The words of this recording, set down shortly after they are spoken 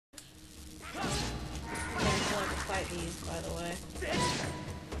these, by the way.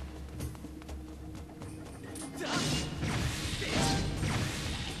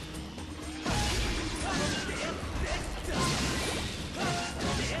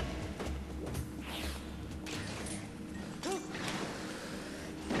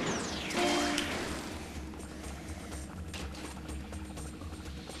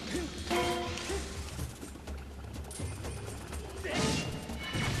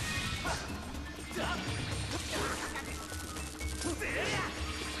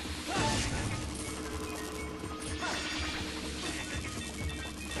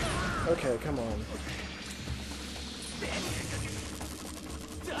 Okay, come on.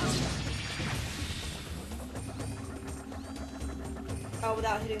 Oh,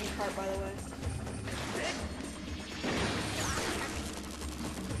 without hitting the cart, by the way.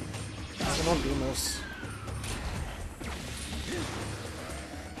 Come on, Beamos.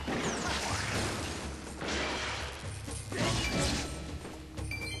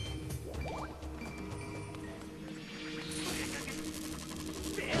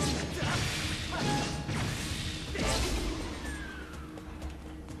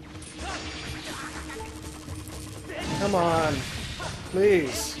 Come on,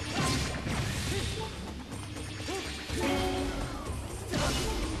 please.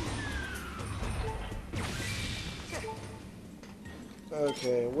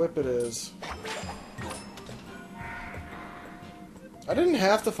 Okay, whip it is. I didn't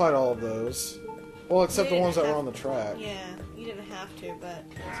have to fight all of those. Well, except the ones that were on the track. Yeah, you didn't have to, but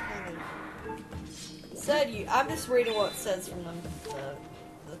it was kind of... It said you... I'm just reading what it says from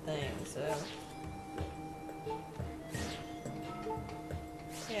the thing, so...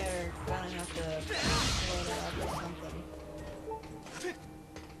 Yeah, we're gonna have to load it up or something.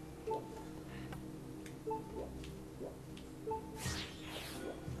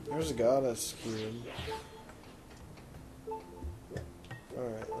 There's a goddess cube.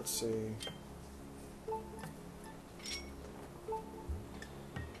 Alright, let's see.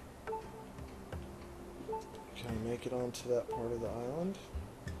 Can I make it onto that part of the island?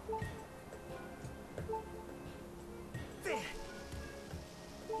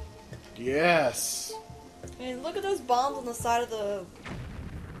 Yes! And look at those bombs on the side of the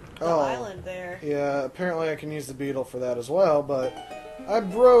island there. Yeah, apparently I can use the beetle for that as well, but I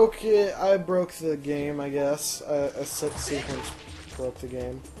broke it. I broke the game, I guess. A sequence broke the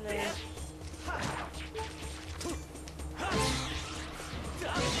game. Yeah.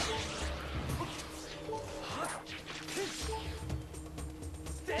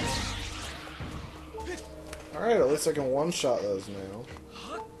 Alright, at least I can one-shot those now.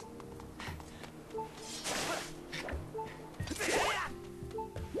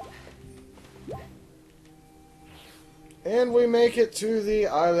 And we make it to the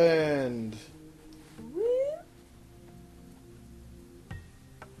island.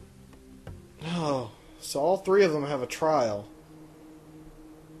 Oh, so all three of them have a trial.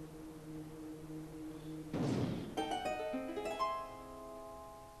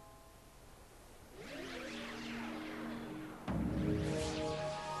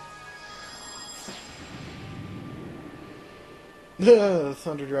 The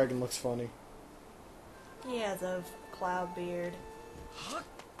Thunder Dragon looks funny. He has a cloud beard.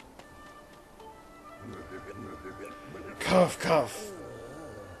 Cuff, cuff.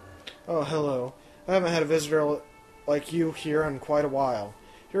 Oh, hello. I haven't had a visitor like you here in quite a while.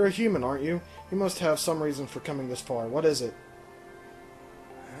 You're a human, aren't you? You must have some reason for coming this far. What is it?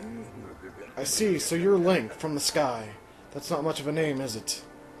 I see, so you're Link from the sky. That's not much of a name, is it?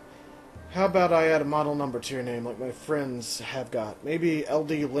 How about I add a model number to your name like my friends have got? Maybe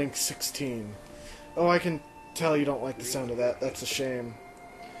LD Link 16. Oh, I can tell you don't like the sound of that. That's a shame.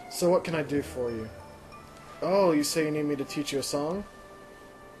 So what can I do for you? Oh, you say you need me to teach you a song?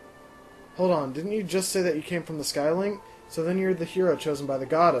 Hold on, didn't you just say that you came from the Sky Link? So then you're the hero chosen by the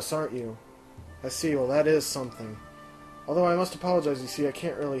goddess, aren't you? I see, well that is something. Although I must apologize, you see, I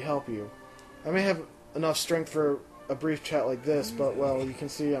can't really help you. I may have enough strength for a brief chat like this, but, well, you can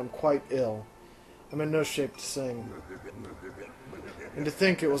see I'm quite ill. I'm in no shape to sing. And to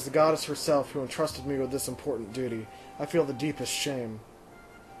think it was the goddess herself who entrusted me with this important duty. I feel the deepest shame.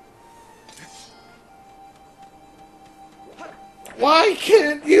 Why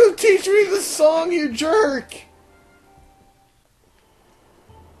can't you teach me the song, you jerk?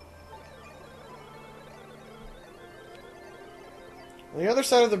 On the other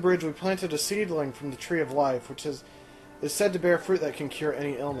side of the bridge, we planted a seedling from the Tree of Life, which is said to bear fruit that can cure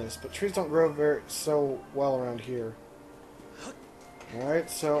any illness, but trees don't grow so well around here. Alright,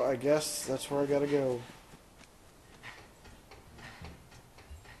 so I guess that's where I gotta go.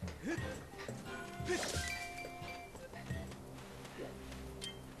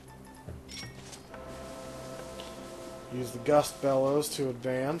 Use the gust bellows to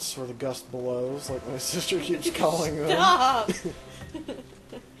advance, or the gust blows, like my sister keeps calling them. Stop!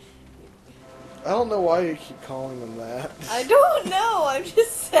 I don't know why you keep calling them that. I don't know, I'm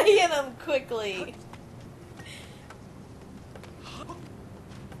just saying them quickly.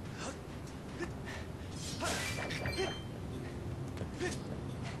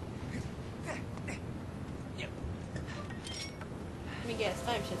 Let me guess,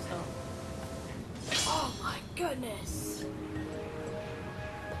 time shift song. Oh my goodness.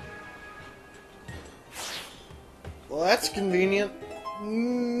 Well, that's convenient.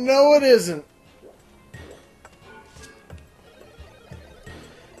 No, it isn't.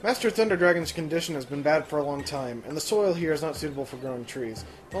 Master Thunder Dragon's condition has been bad for a long time, and the soil here is not suitable for growing trees.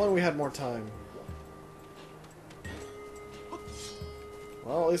 If only we had more time.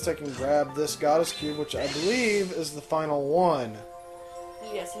 Well, at least I can grab this Goddess Cube, which I believe is the final one.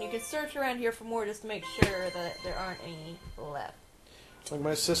 Yes, and you can search around here for more just to make sure that there aren't any left. Like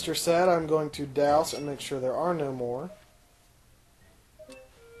my sister said, I'm going to douse and make sure there are no more.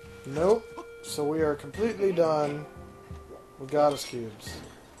 Nope. So we are completely done with Goddess Cubes.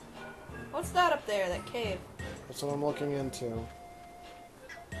 What's that up there, that cave? That's what I'm looking into.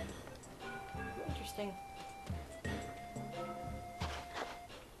 Interesting.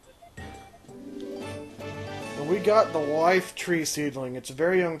 And we got the life tree seedling. It's a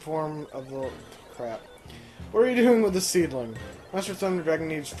very young form of the... crap. What are you doing with the seedling? Master Thunder Dragon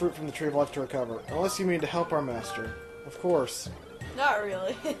needs fruit from the Tree of Life to recover. Unless you mean to help our master. Of course. Not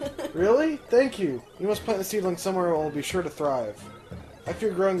really. Really? Thank you. You must plant the seedling somewhere where it will be sure to thrive. I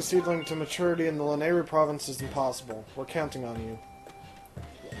fear growing the seedling to maturity in the Lanayru province is impossible. We're counting on you.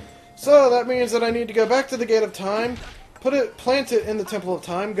 So, that means that I need to go back to the Gate of Time, plant it in the Temple of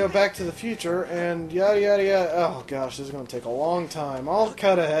Time, go back to the future, and yada yada yada. Oh gosh, this is going to take a long time. I'll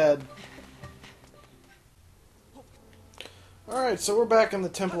cut ahead. Alright, so we're back in the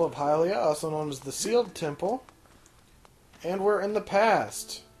Temple of Hylia, also known as the Sealed Temple. And we're in the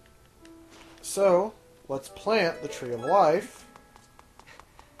past. So, let's plant the Tree of Life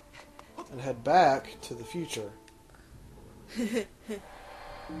and head back to the future.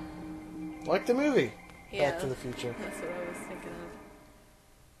 Like the movie, Yeah, Back to the Future. that's what I was thinking of.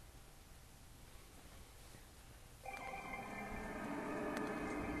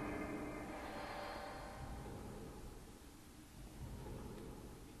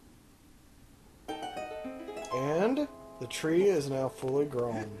 And the tree is now fully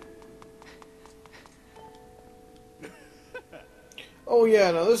grown. Oh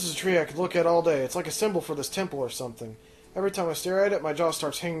yeah, now this is a tree I could look at all day. It's like a symbol for this temple or something. Every time I stare at it, my jaw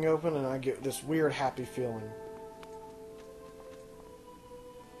starts hanging open and I get this weird happy feeling.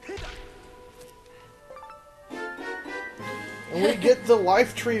 And we get the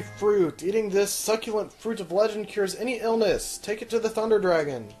life tree fruit. Eating this succulent fruit of legend cures any illness. Take it to the Thunder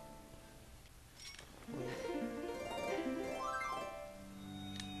Dragon.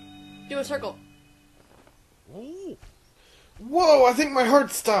 Do a circle. Whoa, I think my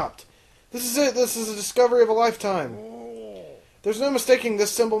heart stopped. This is it. This is a discovery of a lifetime. There's no mistaking this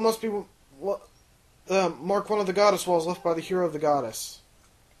symbol must be mark one of the goddess walls left by the hero of the goddess.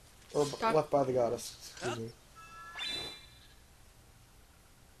 Or left by the goddess. Excuse me.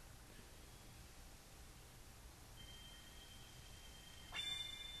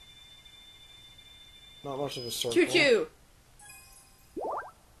 Not much of a circle. Choo-choo!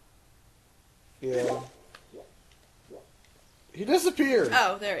 Yeah. He disappeared.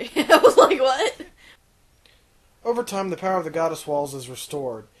 Oh, there he I was like, what? Over time, the power of the goddess walls is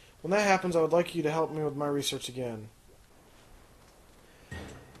restored. When that happens, I would like you to help me with my research again.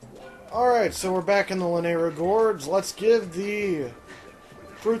 Alright, so we're back in the Lanayru Gorge. Let's give the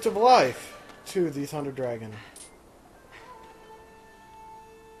Fruit of Life to the Thunder Dragon.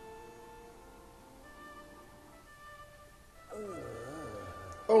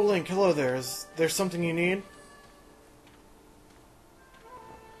 Oh, Link, hello there. Is there something you need?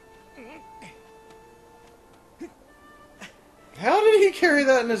 How did he carry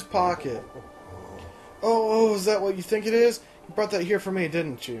that in his pocket? Oh, is that what you think it is? You brought that here for me,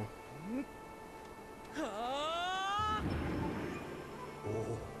 didn't you?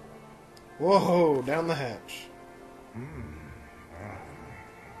 Whoa, down the hatch.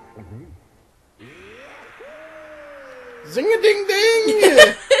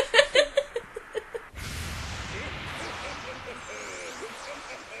 Zing-a-ding-ding!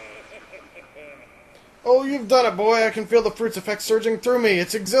 Oh, you've done it, boy. I can feel the fruit's effect surging through me.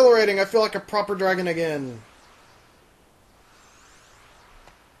 It's exhilarating. I feel like a proper dragon again.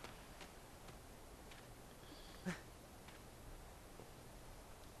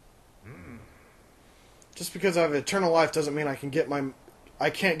 Just because I have eternal life doesn't mean I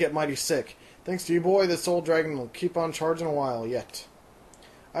can't get mighty sick. Thanks to you, boy, this old dragon will keep on charging a while yet.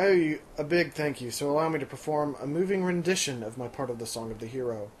 I owe you a big thank you, so allow me to perform a moving rendition of my part of the Song of the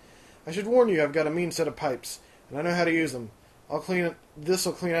Hero. I should warn you, I've got a mean set of pipes, and I know how to use them.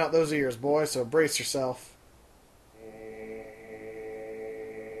 This'll clean out those ears, boy, so brace yourself.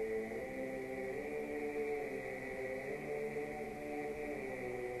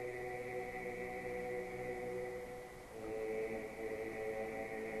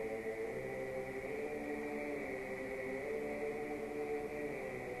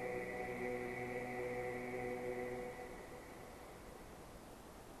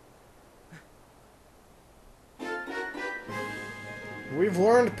 We've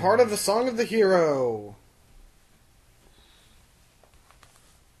learned part of the Song of the Hero.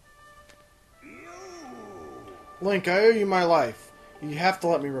 Link, I owe you my life. You have to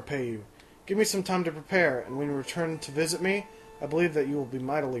let me repay you. Give me some time to prepare, and when you return to visit me, I believe that you will be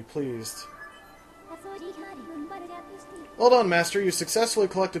mightily pleased. Well done, Master. You successfully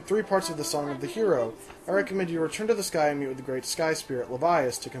collected 3 parts of the Song of the Hero. I recommend you return to the sky and meet with the great Sky Spirit,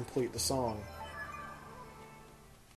 Levias, to complete the song.